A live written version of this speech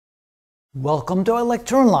Welcome to our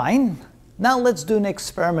lecture online. Now let's do an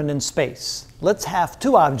experiment in space. Let's have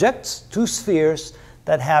two objects, two spheres,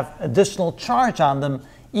 that have additional charge on them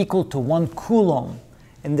equal to 1 coulomb.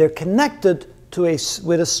 And they're connected to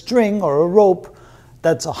with a string or a rope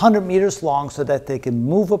that's 100 meters long so that they can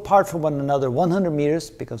move apart from one another 100 meters,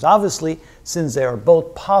 because obviously, since they are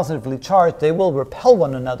both positively charged, they will repel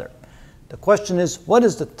one another. The question is, what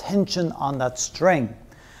is the tension on that string?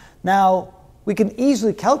 Now, we can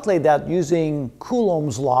easily calculate that using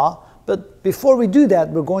Coulomb's law, but before we do that,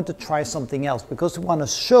 we're going to try something else, because we want to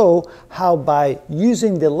show how by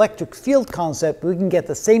using the electric field concept, we can get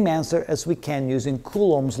the same answer as we can using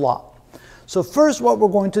Coulomb's law. So first, what we're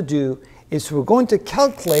going to do is we're going to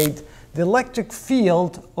calculate the electric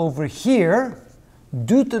field over here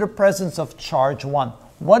due to the presence of charge 1.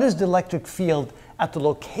 What is the electric field at the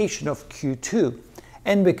location of Q2?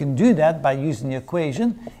 And we can do that by using the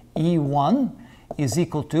equation E1 is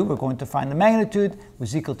equal to, we're going to find the magnitude,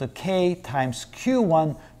 was equal to K times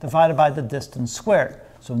Q1 divided by the distance squared.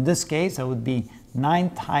 So in this case, that would be 9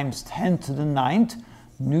 times 10 to the 9th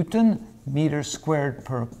Newton meter squared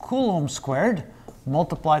per coulomb squared,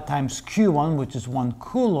 multiplied times Q1, which is 1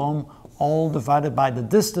 coulomb, all divided by the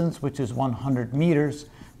distance, which is 100 meters,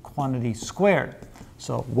 quantity squared.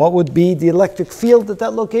 So what would be the electric field at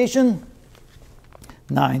that location?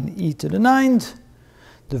 9e to the 9th.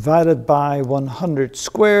 Divided by 100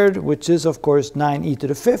 squared, which is, of course, 9e to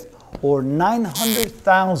the 5th, or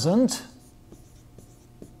 900,000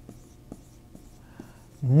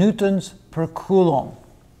 newtons per coulomb.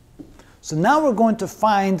 So now we're going to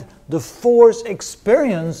find the force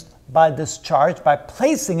experienced by this charge by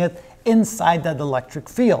placing it inside that electric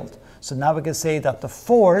field. So now we can say that the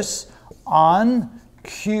force on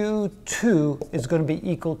Q2 is going to be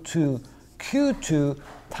equal to Q2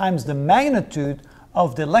 times the magnitude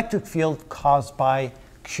of the electric field caused by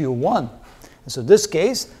Q1. And so in this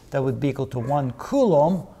case, that would be equal to 1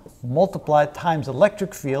 coulomb multiplied times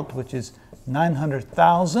electric field, which is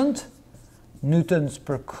 900,000 newtons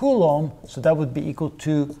per coulomb. So that would be equal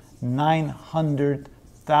to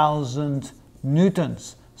 900,000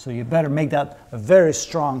 newtons. So you better make that a very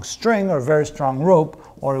strong string or a very strong rope,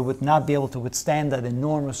 or it would not be able to withstand that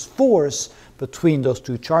enormous force between those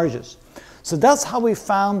two charges. So that's how we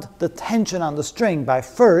found the tension on the string, by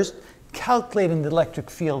first calculating the electric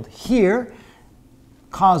field here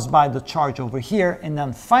caused by the charge over here, and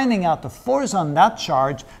then finding out the force on that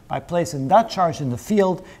charge by placing that charge in the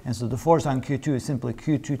field. And so the force on Q2 is simply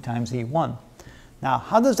Q2 times E1. Now,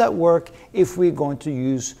 how does that work if we're going to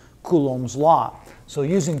use Coulomb's law? So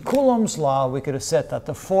using Coulomb's law, we could have said that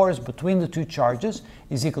the force between the two charges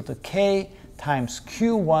is equal to K times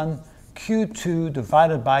Q1 Q2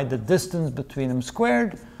 divided by the distance between them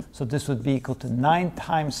squared. So this would be equal to 9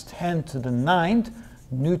 times 10 to the 9th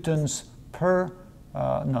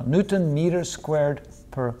Newton meters squared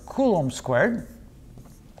per coulomb squared.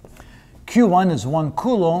 Q1 is 1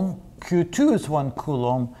 coulomb, Q2 is 1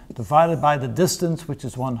 coulomb divided by the distance, which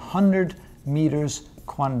is 100 meters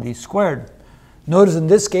quantity squared. Notice in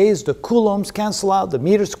this case, the coulombs cancel out, the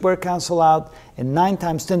meters squared cancel out, and 9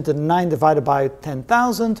 times 10 to the 9 divided by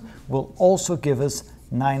 10,000 will also give us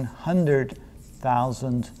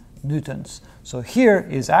 900,000 newtons. So here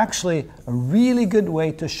is actually a really good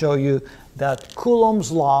way to show you that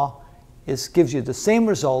Coulomb's law gives you the same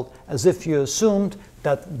result as if you assumed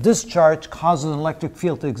that this charge causes an electric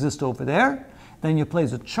field to exist over there. Then you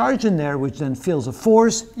place a charge in there, which then feels a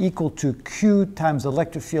force equal to Q times the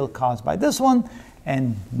electric field caused by this one.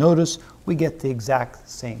 And notice we get the exact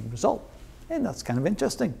same result. And that's kind of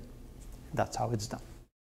interesting. That's how it's done.